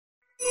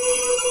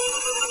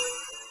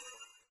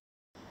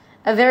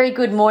A very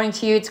good morning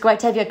to you. It's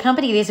great to have your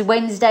company this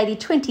Wednesday, the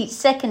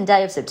 22nd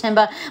day of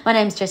September. My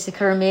name's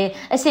Jessica Amir,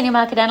 a senior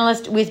market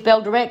analyst with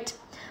Bell Direct.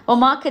 Well,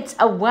 markets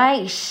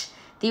await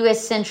the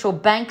US Central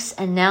Bank's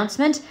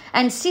announcement,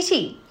 and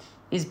Citi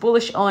is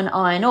bullish on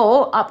iron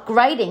ore,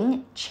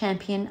 upgrading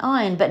Champion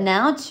Iron. But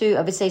now to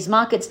overseas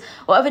markets.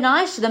 Well,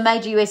 overnight, the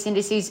major US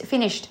indices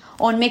finished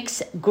on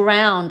mixed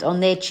ground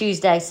on their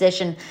Tuesday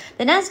session.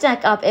 The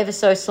Nasdaq up ever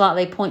so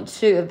slightly,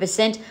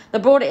 0.2%. The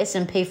broader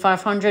S&P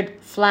 500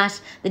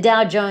 flat. The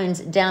Dow Jones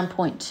down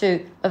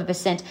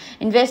 0.2%.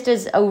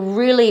 Investors are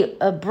really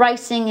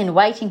bracing and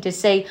waiting to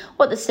see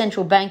what the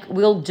central bank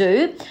will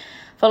do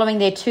following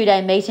their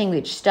two-day meeting,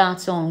 which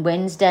starts on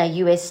Wednesday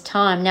US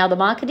time. Now, the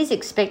market is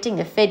expecting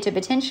the Fed to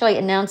potentially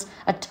announce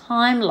a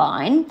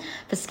timeline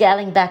for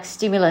scaling back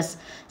stimulus.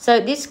 So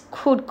this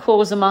could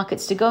cause the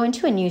markets to go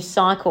into a new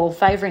cycle,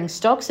 favouring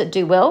stocks that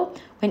do well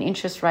when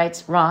interest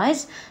rates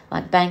rise,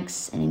 like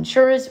banks and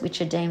insurers, which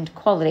are deemed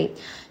quality.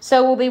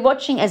 So we'll be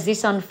watching as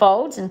this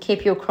unfolds and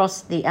keep you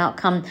across the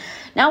outcome.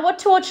 Now, what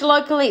to watch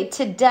locally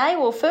today?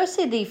 Well,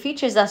 firstly, the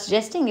futures are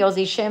suggesting the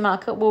Aussie share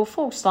market will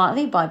fall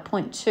slightly by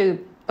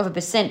 0.2%.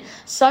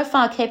 So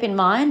far, keep in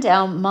mind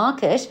our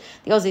market,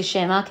 the Aussie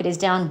share market, is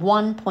down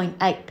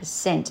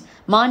 1.8%.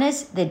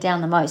 Miners, they're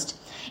down the most.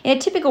 In a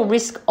typical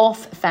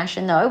risk-off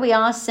fashion, though, we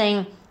are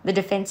seeing the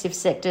defensive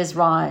sectors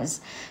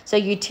rise. So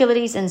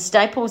utilities and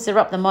staples are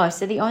up the most.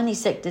 They're the only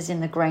sectors in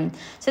the green.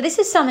 So this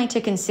is something to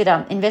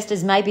consider.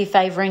 Investors may be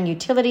favouring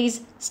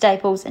utilities,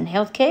 staples and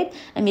healthcare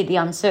amid the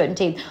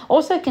uncertainty.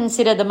 Also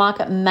consider the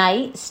market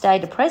may stay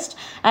depressed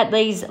at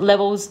these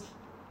levels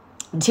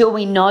until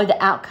we know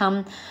the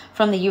outcome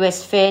from the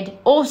US Fed.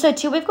 Also,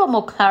 till we've got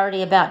more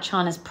clarity about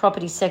China's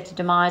property sector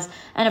demise,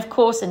 and of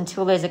course,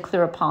 until there's a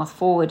clearer path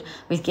forward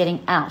with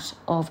getting out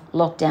of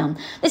lockdown.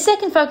 The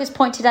second focus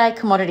point today,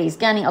 commodities,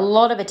 gaining a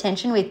lot of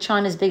attention with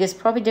China's biggest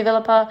property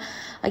developer,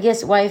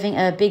 waving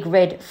a big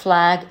red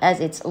flag as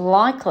it's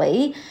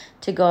likely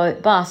to go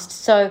bust.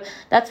 So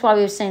that's why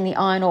we've seen the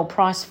iron ore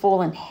price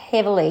fallen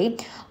heavily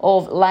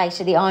of late.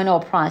 The iron ore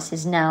price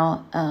is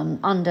now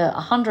under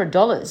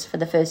 $100 for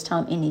the first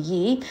time in a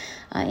year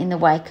in the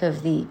wake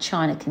of the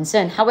China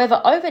concern. However,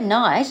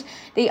 overnight,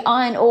 the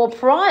iron ore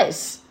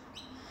price,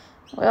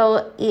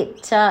 well,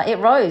 it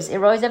rose. It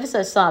rose ever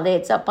so slightly.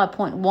 It's up by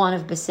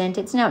 0.1%.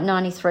 It's now at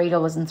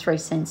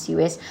 $93.03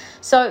 US.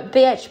 So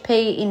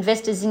BHP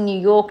investors in New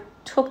York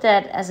took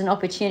that as an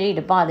opportunity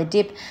to buy the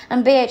dip,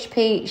 and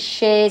BHP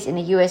shares in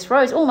the US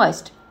rose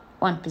almost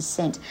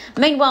 1%.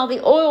 Meanwhile,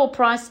 the oil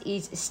price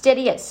is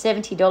steady at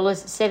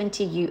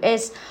 $70.70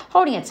 US,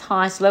 holding its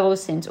highest level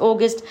since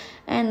August,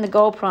 and the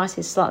gold price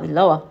is slightly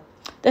lower.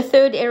 The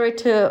third area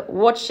to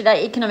watch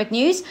today, economic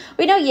news.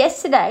 We know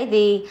yesterday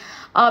the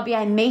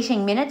RBA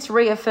meeting minutes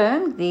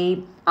reaffirmed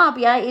the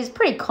RBA is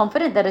pretty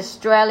confident that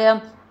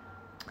Australia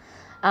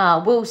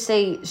will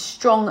see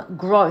strong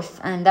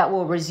growth, and that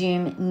will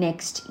resume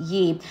next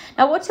year.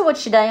 Now, what to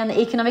watch today on the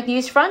economic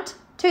news front?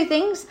 Two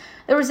things.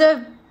 The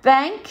Reserve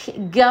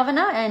Bank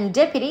Governor and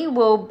Deputy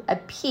will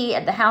appear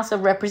at the House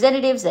of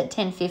Representatives at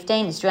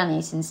 10:15 Australian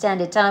Eastern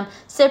Standard Time.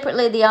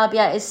 Separately, the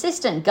RBA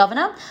Assistant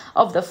Governor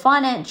of the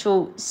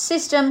Financial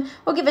System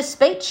will give a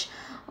speech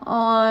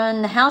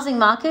on the housing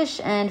market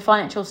and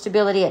financial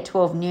stability at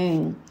 12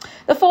 noon.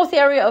 The fourth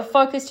area of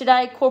focus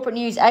today, corporate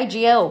news,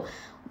 AGL.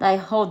 They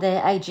hold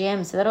their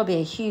AGM, so that'll be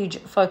a huge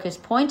focus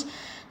point.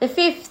 The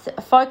fifth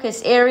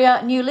focus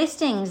area, new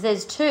listings.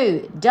 There's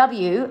two,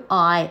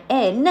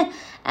 WIN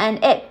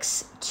and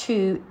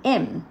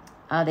X2M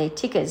are their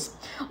tickers.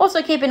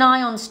 Also keep an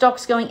eye on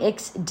stocks going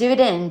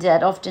ex-dividend.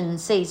 That often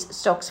sees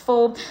stocks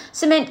fall.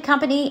 Cement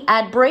company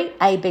Adbri,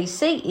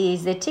 ABC,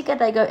 is their ticker.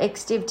 They go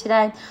ex-div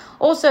today.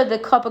 Also the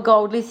copper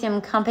gold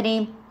lithium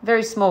company,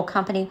 very small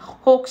company,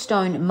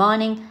 Hawkstone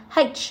Mining,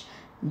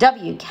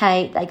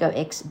 HWK, they go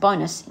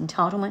ex-bonus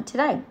entitlement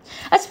today.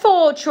 As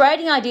for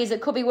trading ideas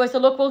that could be worth a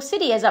look, well,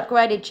 Citi has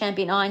upgraded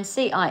Champion Iron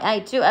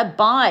CIA to a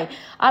buy,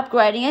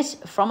 upgrading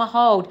it from a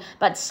hold,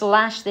 but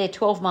slashed their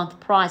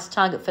 12-month price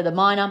target for the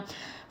miner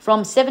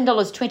from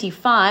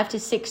 $7.25 to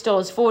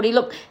 $6.40.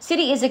 Look,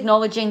 Citi is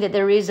acknowledging that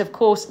there is, of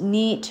course,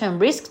 near-term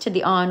risk to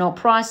the iron ore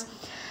price.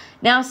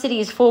 Now Citi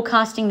is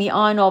forecasting the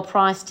iron ore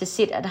price to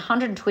sit at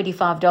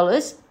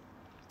 $125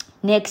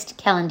 next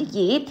calendar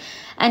year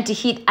and to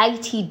hit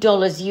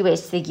 $80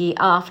 US the year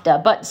after.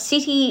 But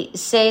Citi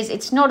says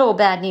it's not all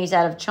bad news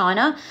out of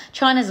China.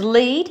 China's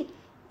lead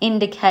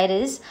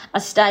indicators are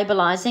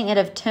stabilising and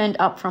have turned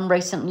up from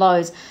recent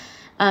lows.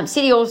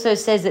 Citi also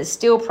says that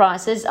steel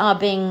prices are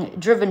being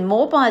driven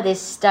more by their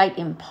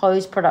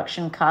state-imposed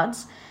production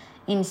cuts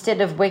instead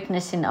of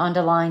weakness in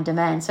underlying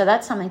demand. So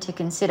that's something to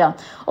consider.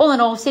 All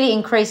in all, Citi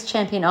increased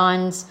Champion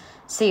Iron's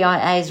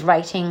CIA's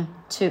rating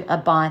to a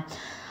buy.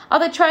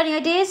 Other trading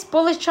ideas,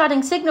 bullish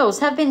trading signals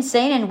have been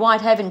seen in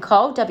Whitehaven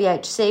Coal,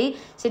 WHC,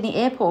 Sydney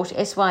Airport,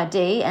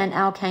 SYD, and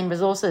Alkane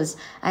Resources,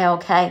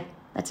 ALK.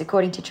 That's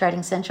according to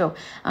Trading Central.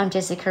 I'm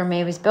Jessica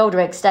Amir with Bell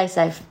Direct. Stay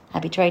safe.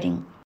 Happy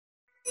trading.